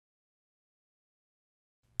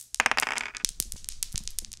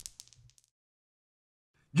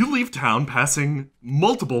You leave town passing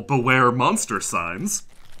multiple beware monster signs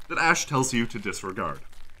that Ash tells you to disregard.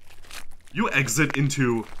 You exit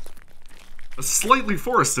into a slightly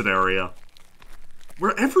forested area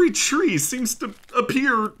where every tree seems to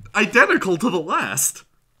appear identical to the last.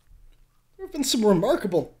 There have been some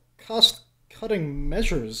remarkable cost-cutting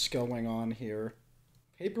measures going on here.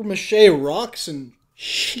 Papier-mâché rocks and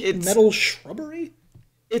sheet metal shrubbery?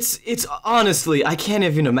 It's honestly, I can't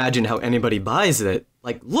even imagine how anybody buys it.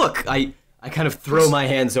 Like, look, I kind of throw my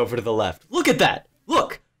hands over to the left. Look at that!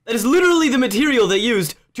 Look! That is literally the material they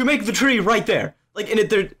used to make the tree right there. Like, and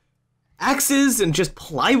there axes and just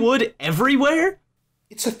plywood everywhere?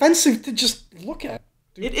 It's offensive to just look at.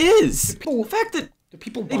 It is! The fact that... Do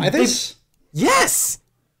people buy this? Yes!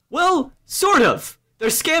 Well, sort of. They're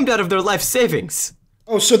scammed out of their life savings.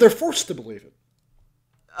 Oh, so they're forced to believe it.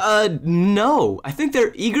 No. I think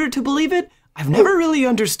they're eager to believe it. I've never really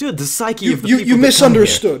understood the psyche of the people You that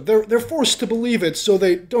misunderstood. They're forced to believe it so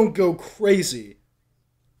they don't go crazy.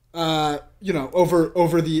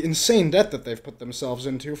 Over the insane debt that they've put themselves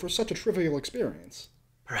into for such a trivial experience.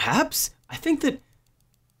 Perhaps? I think that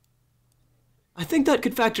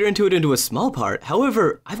could factor into a small part.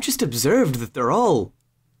 However, I've just observed that they're all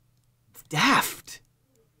daft.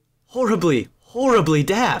 Horribly, horribly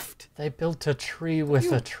daft. They built a tree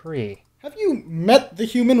with a tree. Have you met the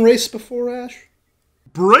human race before, Ash?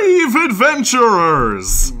 Brave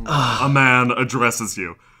adventurers! A man addresses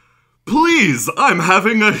you. Please, I'm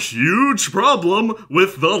having a huge problem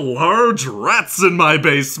with the large rats in my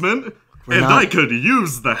basement, I could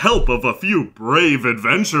use the help of a few brave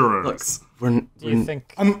adventurers. Do you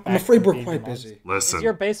think... I'm afraid we're quite busy. Listen. Is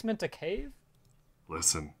your basement a cave?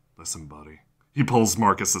 Listen, buddy. He pulls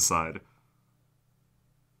Marcus aside.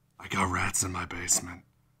 I got rats in my basement,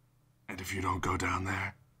 and if you don't go down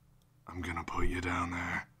there, I'm gonna put you down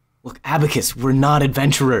there. Look, Abacus, we're not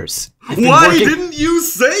adventurers. Why didn't you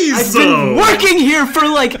say I've so? been working here for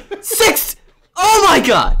like 6... Oh my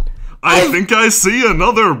god! I think I see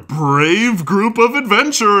another brave group of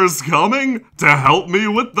adventurers coming to help me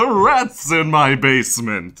with the rats in my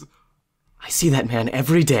basement. I see that man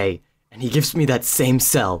every day, and he gives me that same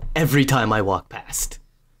cell every time I walk past.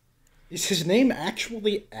 Is his name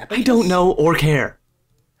actually Abacus? I don't know or care.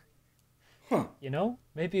 Huh. You know,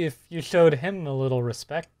 maybe if you showed him a little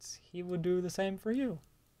respect, he would do the same for you.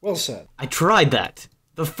 Well said. I tried that.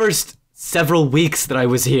 The first several weeks that I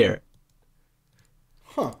was here.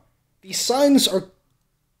 Huh. These signs are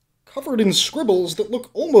covered in scribbles that look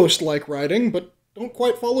almost like writing, but don't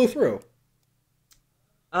quite follow through.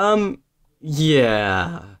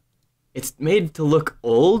 Yeah. It's made to look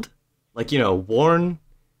old, like, worn,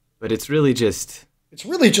 but it's really just... It's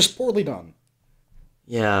really just poorly done.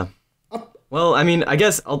 Yeah. Well, I mean, I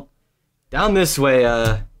guess I'll... Down this way,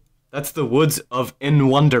 that's the woods of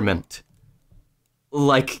Enwonderment.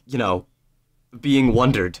 Like, being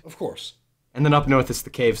wondered. Of course. And then up north is the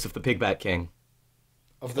caves of the Pigbat King.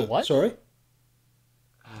 Of the what? Sorry?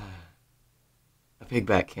 A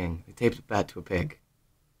Pigbat King. They taped a bat to a pig.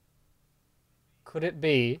 Could it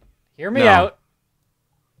be, hear me out,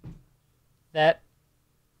 that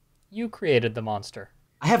you created the monster?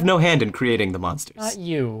 I have no hand in creating the monsters. Not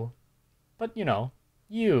you, but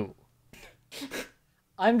you.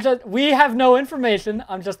 We have no information,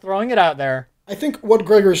 I'm just throwing it out there. I think what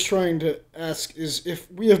Gregor's trying to ask is if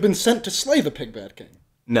we have been sent to slay the Pigbat King.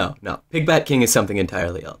 No. Pigbat King is something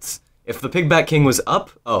entirely else. If the Pigbat King was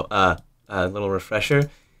up, a little refresher,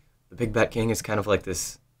 the Pigbat King is kind of like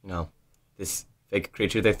this, this fake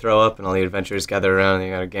creature they throw up and all the adventurers gather around and they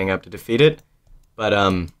gotta gang up to defeat it. But,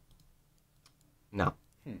 no.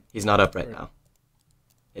 He's not up right now.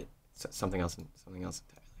 It's something else entirely.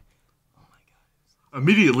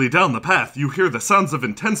 Immediately down the path, you hear the sounds of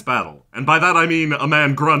intense battle, and by that I mean a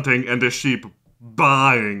man grunting and a sheep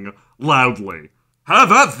baaing loudly. Have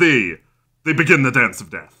at thee! They begin the dance of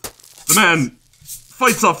death. The man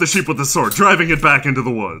fights off the sheep with a sword, driving it back into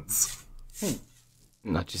the woods.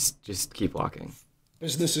 No, just keep walking.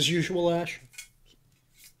 Business as usual, Ash?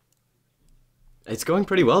 It's going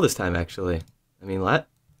pretty well this time, actually. I mean,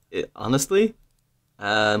 honestly,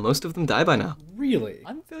 most of them die by now. Really?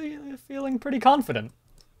 I'm feeling pretty confident.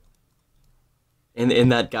 In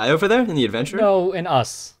that guy over there? In the adventurer? No, in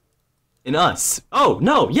us. In us? Oh,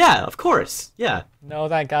 no, yeah, of course, yeah. No,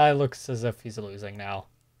 that guy looks as if he's losing now,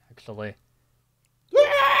 actually.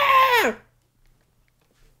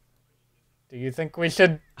 Do you think we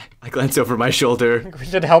should... I glance over my shoulder. Think we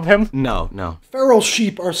should help him? No. Feral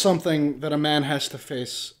sheep are something that a man has to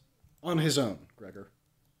face on his own, Gregor.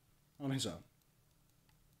 On his own.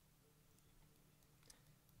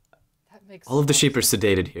 That makes All of the sheep are sense.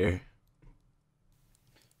 sedated here.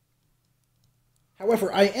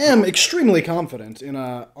 However, I am extremely confident in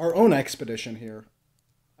our own expedition here.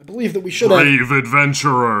 I believe that we should have... Brave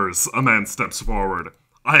adventurers, a man steps forward.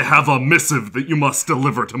 I have a missive that you must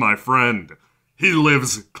deliver to my friend. He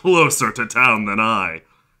lives closer to town than I,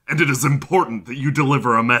 and it is important that you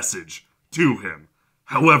deliver a message to him.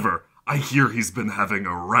 However, I hear he's been having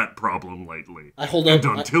a rat problem lately. And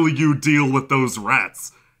until you deal with those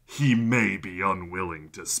rats, he may be unwilling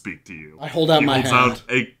to speak to you. I hold out my hand. He holds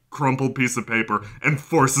out a crumpled piece of paper and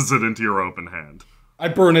forces it into your open hand. I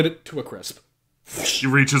burn it to a crisp. He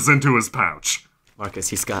reaches into his pouch. Marcus,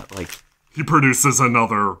 he's got, like... He produces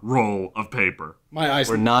another roll of paper.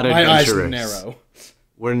 We're not adventurers. Narrow.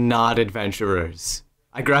 We're not adventurers.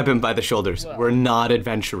 I grab him by the shoulders. Well, we're not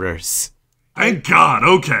adventurers. Thank God,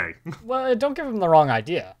 okay. Well, don't give him the wrong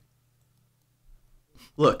idea.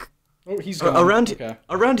 Look. Oh, he's gone.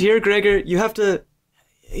 Around here, Gregor,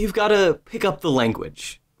 you've got to pick up the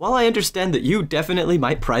language. While I understand that you definitely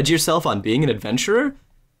might pride yourself on being an adventurer,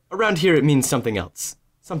 around here it means something else.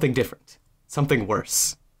 Something different. Something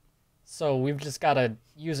worse. So we've just got to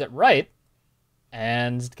use it right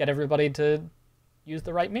and get everybody to use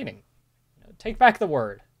the right meaning. Take back the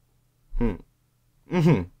word.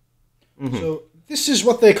 So this is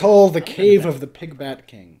what they call the Cave of the Pigbat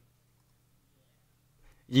King.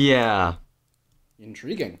 Yeah.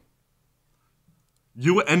 Intriguing.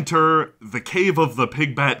 You enter the Cave of the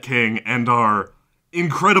Pigbat King and are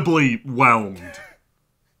incredibly whelmed.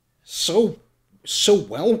 So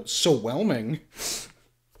whelming.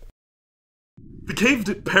 The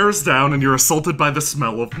cave pares down and you're assaulted by the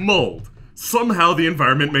smell of mold. Somehow the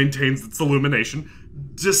environment maintains its illumination,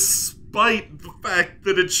 despite the fact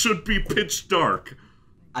that it should be pitch dark.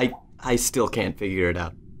 I still can't figure it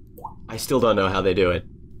out. I still don't know how they do it.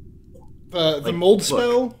 The mold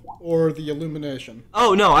spell or the illumination?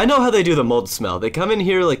 Oh no, I know how they do the mold smell. They come in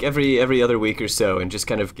here like every other week or so and just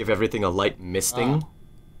kind of give everything a light misting.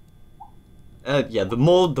 Yeah, the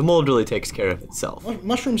mold really takes care of itself.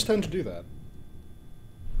 Mushrooms tend to do that.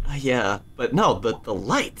 Yeah, but no, the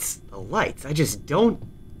lights, I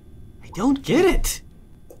don't get it.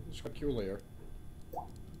 It's peculiar.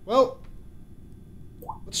 Well,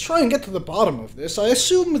 let's try and get to the bottom of this. I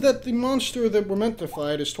assume that the monster that we're meant to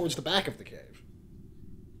fight is towards the back of the cave.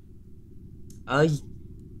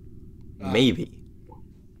 Maybe.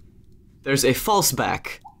 There's a false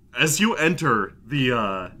back. As you enter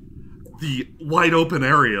the wide open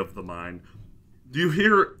area of the mine, you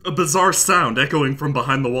hear a bizarre sound echoing from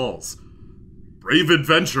behind the walls. Brave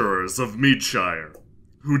adventurers of Meadshire,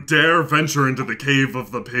 who dare venture into the Cave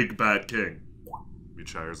of the Pigbat King.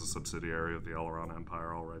 Meadshire is a subsidiary of the Alaron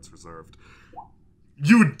Empire, all rights reserved.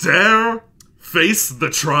 You dare face the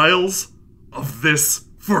trials of this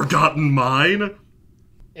forgotten mine?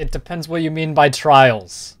 It depends what you mean by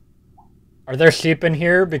trials. Are there sheep in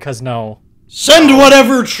here? Because no. Send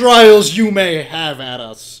whatever trials you may have at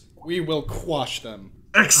us. We will quash them.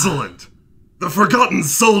 Excellent! The forgotten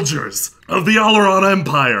soldiers of the Alaron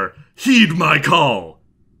Empire, heed my call.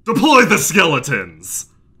 Deploy the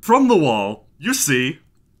skeletons! From the wall, you see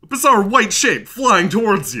a bizarre white shape flying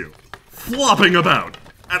towards you, flopping about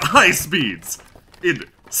at high speeds. It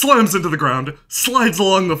slams into the ground, slides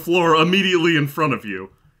along the floor immediately in front of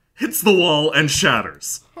you, hits the wall, and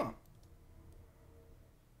shatters. Huh.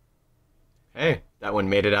 Hey, that one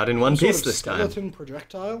made it out in one piece this time. Skeleton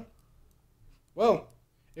projectile? Well,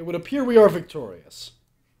 it would appear we are victorious.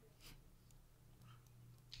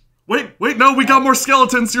 Wait, no, we got more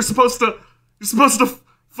skeletons. You're supposed to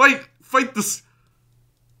fight this.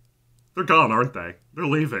 They're gone, aren't they? They're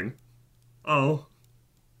leaving. Oh,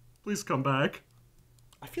 please come back.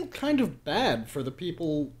 I feel kind of bad for the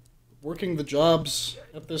people working the jobs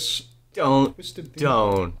at this twisted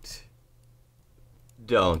thing.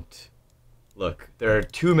 Don't. Look, there are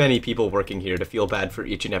too many people working here to feel bad for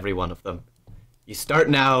each and every one of them. You start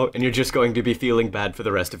now, and you're just going to be feeling bad for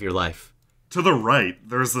the rest of your life. To the right,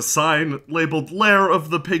 there's a sign labeled Lair of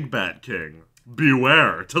the Pigbat King.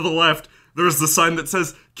 Beware. To the left, there's the sign that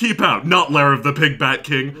says, Keep out, not Lair of the Pigbat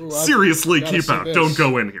King. Ooh, Seriously, keep out. This. Don't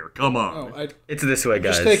go in here. Come on. No, it's this way,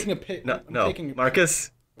 guys. Just taking a pic. No, taking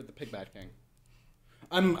Marcus? With the Pigbat King.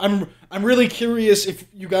 I'm really curious if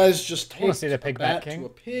you guys just take see the Pigbat King to a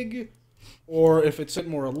pig, or if it's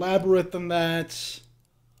more elaborate than that.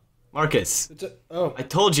 Marcus, I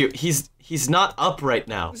told you, he's not up right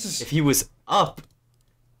now. If he was up,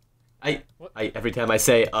 every time I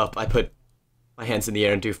say up, I put my hands in the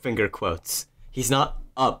air and do finger quotes. He's not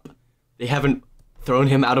up. They haven't thrown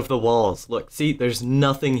him out of the walls. Look, see, there's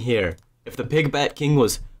nothing here. If the Pigbat King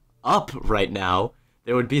was up right now,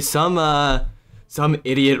 there would be some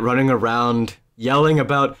idiot running around yelling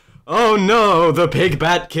about, Oh no, the Pig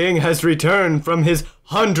Bat King has returned from his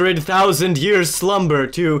 100,000-year slumber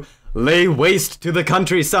to lay waste to the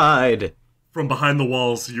countryside. From behind the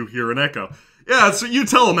walls, you hear an echo. Yeah, so you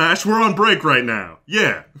tell him, Ash, we're on break right now.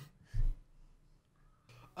 Yeah.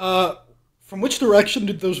 From which direction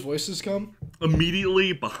did those voices come?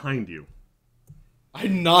 Immediately behind you. I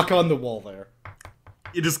knock on the wall there.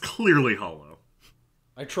 It is clearly hollow.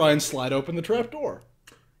 I try and slide open the trapdoor.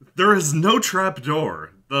 There is no trap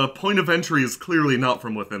door. The point of entry is clearly not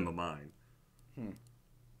from within the mine.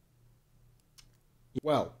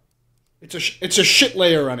 Well, it's a shit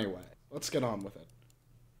layer anyway. Let's get on with it.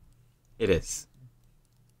 It is.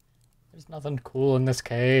 There's nothing cool in this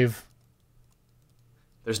cave.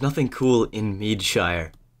 There's nothing cool in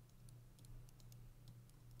Meadshire.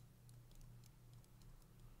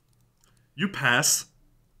 You pass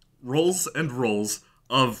rolls and rolls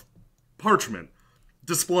of parchment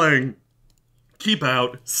displaying keep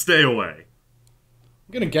out, stay away.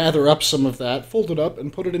 I'm gonna gather up some of that, fold it up,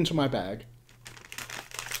 and put it into my bag.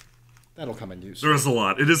 That'll come in use. There is a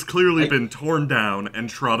lot. It has clearly been torn down and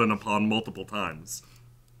trodden upon multiple times.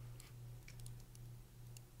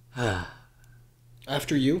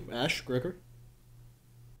 After you, Ash, Gregor.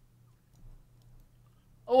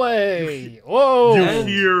 Away! Whoa!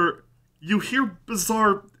 You hear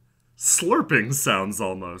bizarre slurping sounds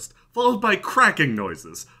almost, followed by cracking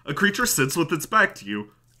noises. A creature sits with its back to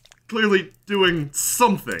you, clearly doing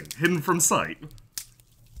something hidden from sight.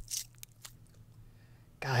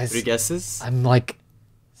 Guys, 3 guesses? I'm like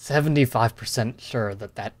 75% sure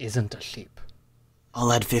that isn't a sheep.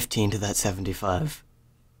 I'll add 15 to that 75.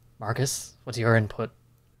 Marcus, what's your input?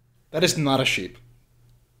 That is not a sheep.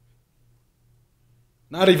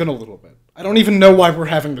 Not even a little bit. I don't even know why we're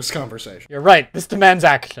having this conversation. You're right, this demands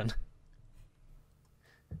action.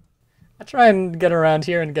 I try and get around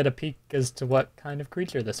here and get a peek as to what kind of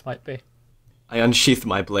creature this might be. I unsheath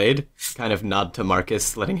my blade, kind of nod to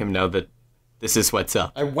Marcus, letting him know that this is what's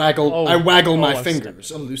up. I waggle my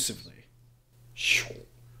fingers elusively.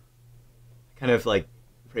 Kind of like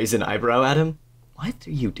raise an eyebrow at him. What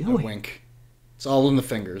are you A doing? wink. It's all in the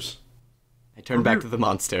fingers. I turn back to the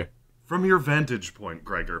monster. From your vantage point,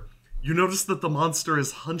 Gregor, you notice that the monster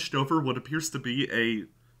is hunched over what appears to be a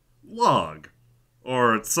log,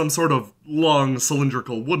 or some sort of long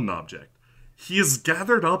cylindrical wooden object. He has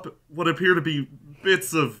gathered up what appear to be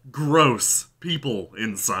bits of gross people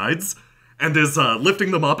insides, and is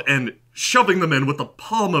lifting them up and shoving them in with the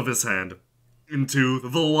palm of his hand into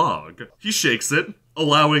the log. He shakes it,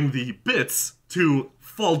 allowing the bits to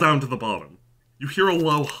fall down to the bottom. You hear a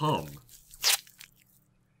low hum.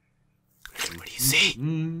 What do you see?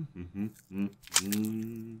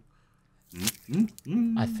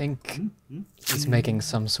 I think he's making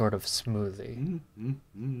some sort of smoothie.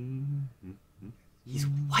 He's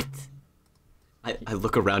what? I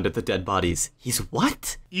look around at the dead bodies. He's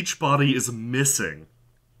what? Each body is missing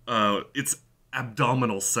its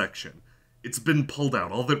abdominal section. It's been pulled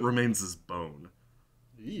out. All that remains is bone.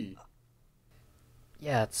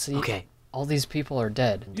 Yeah, see, Okay. all these people are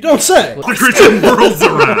dead. You don't say! The creature whirls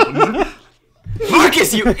around.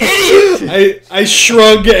 Marcus, you idiot! I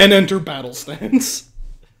shrug and enter battle stance.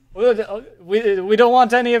 We don't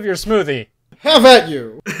want any of your smoothie. Have at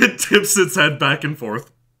you! It tips its head back and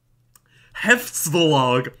forth, hefts the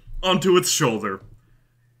log onto its shoulder,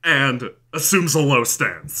 and assumes a low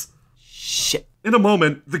stance. Shit. In a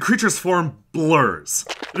moment, the creature's form blurs.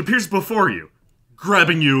 It appears before you,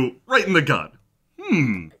 grabbing you right in the gut.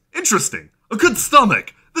 Interesting. A good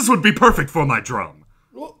stomach. This would be perfect for my drum.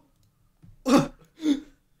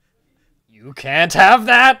 You can't have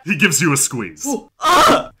that! He gives you a squeeze.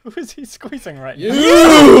 Who is he squeezing right now?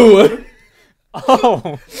 You!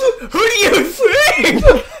 Oh! Who do you think?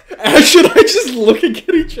 Ash and I just looking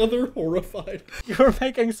at each other horrified. You were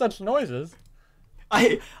making such noises.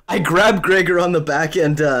 I grab Gregor on the back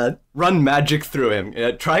and run magic through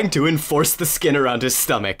him, trying to enforce the skin around his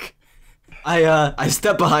stomach. I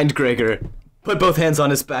step behind Gregor, put both hands on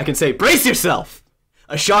his back and say, "Brace yourself!"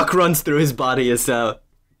 A shock runs through his body as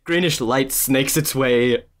greenish light snakes its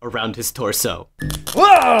way around his torso.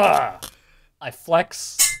 Ah! I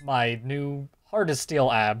flex my new hard as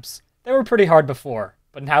steel abs. They were pretty hard before,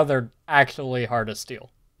 but now they're actually hard as steel.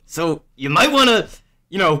 So, you might want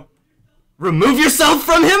to, remove yourself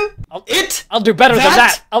from him? I'll do better than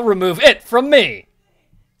that! I'll remove it from me!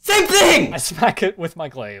 Same thing! I smack it with my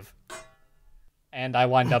glaive. And I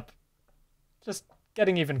wind up just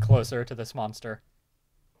getting even closer to this monster.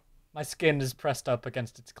 My skin is pressed up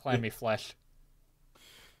against its clammy flesh.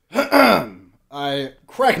 I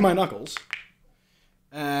crack my knuckles,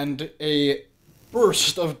 and a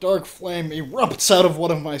burst of dark flame erupts out of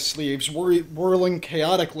one of my sleeves, whirling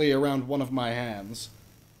chaotically around one of my hands.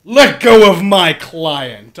 Let go of my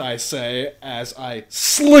client, I say, as I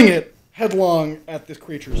sling it headlong at the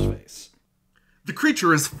creature's face. The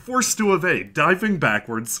creature is forced to evade, diving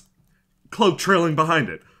backwards, cloak trailing behind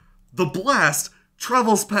it. The blast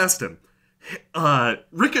travels past him,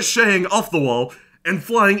 ricocheting off the wall and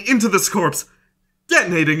flying into this corpse,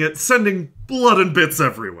 detonating it, sending blood and bits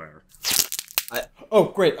everywhere. Oh,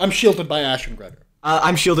 great. I'm shielded by Ash and Gregor.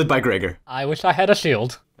 I'm shielded by Gregor. I wish I had a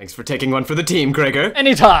shield. Thanks for taking one for the team, Gregor.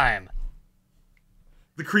 Anytime!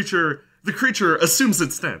 The creature assumes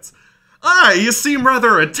its stance. Ah, you seem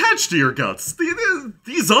rather attached to your guts.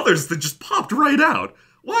 These others that just popped right out.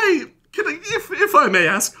 Why, if I may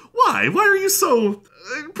ask, why? Why are you so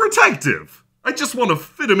protective? I just want to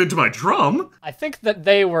fit him into my drum. I think that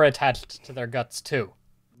they were attached to their guts too.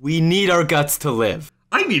 We need our guts to live.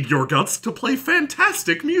 I need your guts to play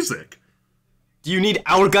fantastic music. Do you need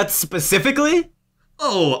our guts specifically?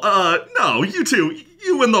 Oh, no, you two,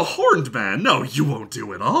 you and the horned man, no, you won't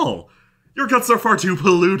do it all. Your guts are far too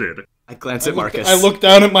polluted. I glance at Marcus. I look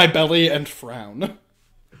down at my belly and frown.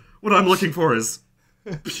 What I'm looking for is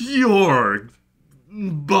pure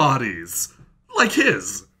bodies. Like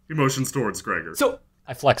his. He motions towards Gregor. So,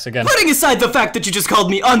 I flex again. putting aside the fact that you just called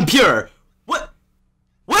me unpure, what?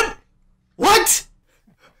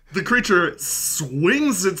 The creature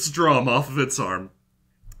swings its drum off of its arm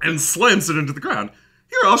and slams it into the ground.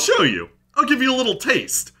 Here, I'll show you. I'll give you a little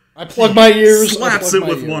taste. I plug my ears. Slaps it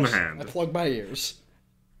with one hand. I plug my ears.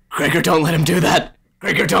 Gregor, don't let him do that.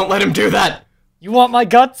 Gregor, don't let him do that. You want my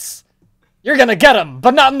guts? You're gonna get them,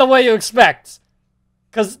 but not in the way you expect.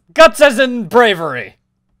 'Cause guts as in bravery.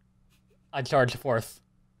 I charge forth.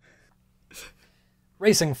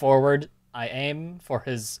 Racing forward, I aim for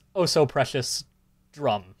his oh-so-precious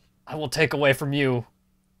drum. I will take away from you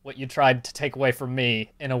what you tried to take away from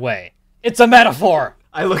me, in a way. It's a metaphor!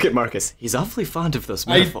 I look at Marcus. He's awfully fond of those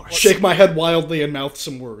metaphors. I shake my head wildly and mouth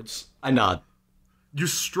some words. I nod. You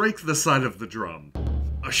strike the side of the drum.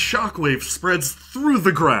 A shockwave spreads through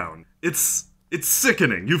the ground. It's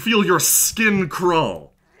sickening. You feel your skin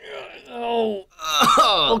crawl. Oh.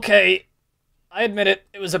 Okay. I admit it.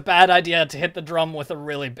 It was a bad idea to hit the drum with a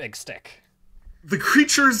really big stick. The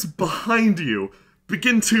creatures behind you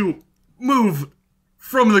begin to move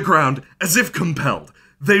from the ground as if compelled.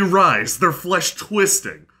 They rise, their flesh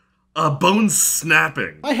twisting, bones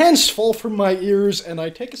snapping. My hands fall from my ears and I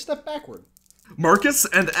take a step backward. Marcus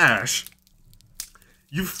and Ash,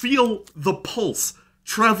 you feel the pulse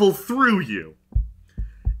travel through you.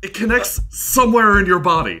 It connects somewhere in your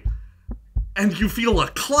body, and you feel a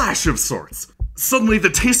clash of sorts. Suddenly, the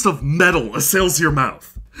taste of metal assails your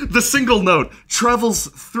mouth. The single note travels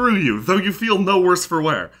through you, though you feel no worse for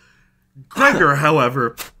wear. Gregor,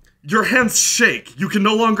 however, your hands shake. You can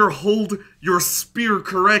no longer hold your spear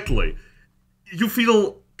correctly. You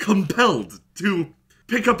feel compelled to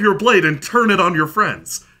pick up your blade and turn it on your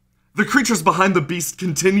friends. The creatures behind the beast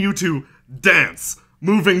continue to dance,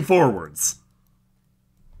 moving forwards.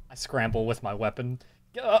 I scramble with my weapon.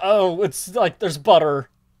 Oh, it's like there's butter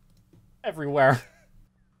everywhere.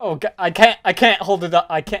 Oh, I can't hold it up.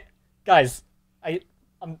 I can't. Guys,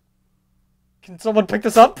 can someone pick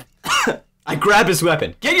this up? I grab his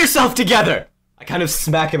weapon. Get yourself together! I kind of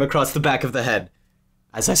smack him across the back of the head.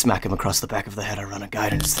 As I smack him across the back of the head, I run a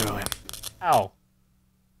guidance through him. Ow.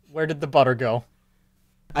 Where did the butter go?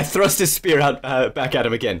 I thrust his spear out back at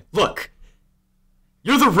him again. Look!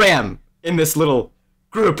 You're the ram in this little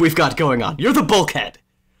group we've got going on. You're the bulkhead.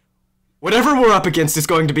 Whatever we're up against is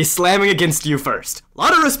going to be slamming against you first. A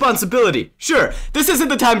lot of responsibility. Sure, this isn't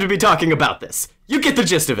the time to be talking about this. You get the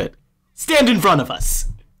gist of it. Stand in front of us.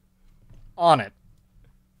 On it.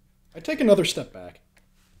 I take another step back.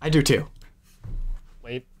 I do too.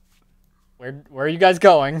 Wait. Where are you guys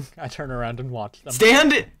going? I turn around and watch them.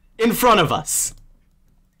 Stand in front of us.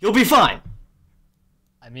 You'll be fine.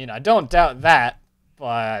 I mean, I don't doubt that,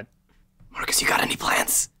 but... Marcus, you got any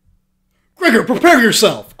plans? Gregor, prepare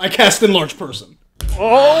yourself! I cast Enlarge Person.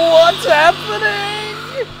 Oh, what's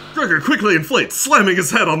happening? Gregor quickly inflates, slamming his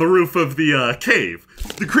head on the roof of the cave.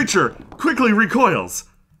 The creature quickly recoils.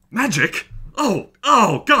 Magic? Oh,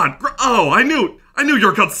 God! I knew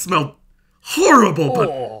your guts smelled horrible,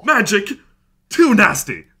 but magic? Too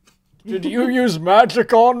nasty. Did you use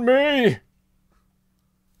magic on me?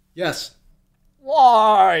 Yes,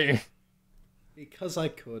 Why? because I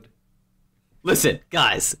could. Listen,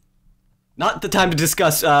 guys. Not the time to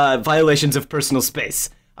discuss violations of personal space.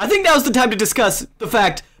 I think now's the time to discuss the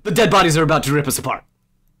fact the dead bodies are about to rip us apart.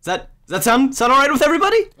 Does that sound alright with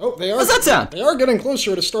everybody? Oh, they are. How's that sound? They are getting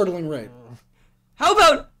closer at a startling rate. How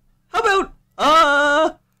about,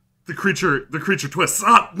 The creature twists.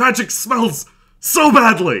 Magic smells so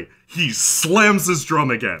badly! He slams his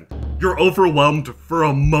drum again. You're overwhelmed for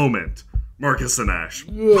a moment, Marcus and Ash.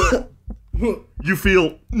 You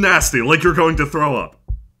feel nasty, like you're going to throw up.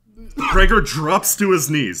 Gregor drops to his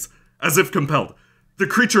knees, as if compelled. The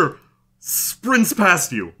creature sprints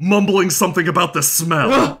past you, mumbling something about the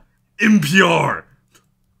smell. Impure.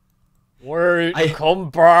 Wait,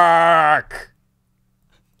 come back!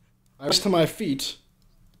 I rise to my feet,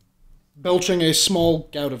 belching a small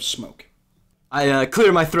gout of smoke. I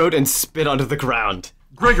clear my throat and spit onto the ground.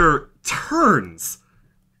 Gregor turns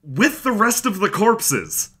with the rest of the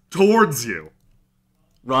corpses towards you.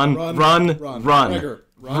 Run. Gregor,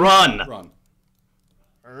 run.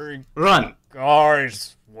 Run.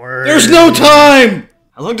 Guys, wait. There's no time!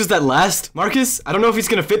 How long does that last, Marcus? I don't know if he's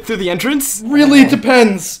gonna fit through the entrance. Really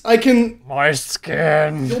depends. I can... My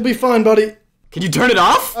skin. You'll be fine, buddy. Can you turn it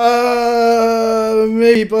off?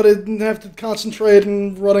 Maybe, but I'd have to concentrate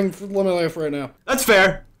and running for my life right now. That's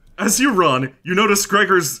fair. As you run, you notice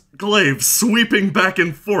Gregor's glaive sweeping back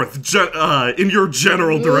and forth in your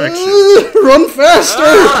general direction. Run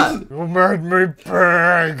faster! You made me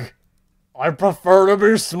big. I prefer to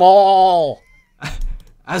be small.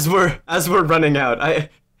 As we're running out,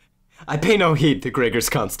 I pay no heed to Gregor's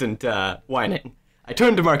constant whining. I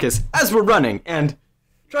turn to Marcus as we're running and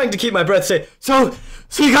trying to keep my breath, say, So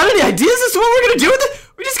you got any ideas as to what we're gonna do with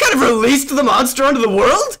it? We just kind of released the monster onto the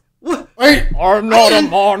world? What? Wait! I'm not a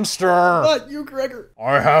monster. Not you, Gregor.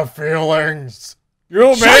 I have feelings.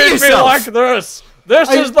 You Shut made me yourself. like this. This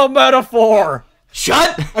is the metaphor.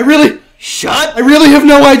 Shut! I really have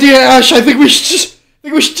no idea, Ash. I think we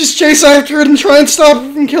should just chase after it and try and stop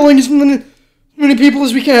it from killing as many people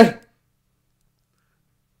as we can.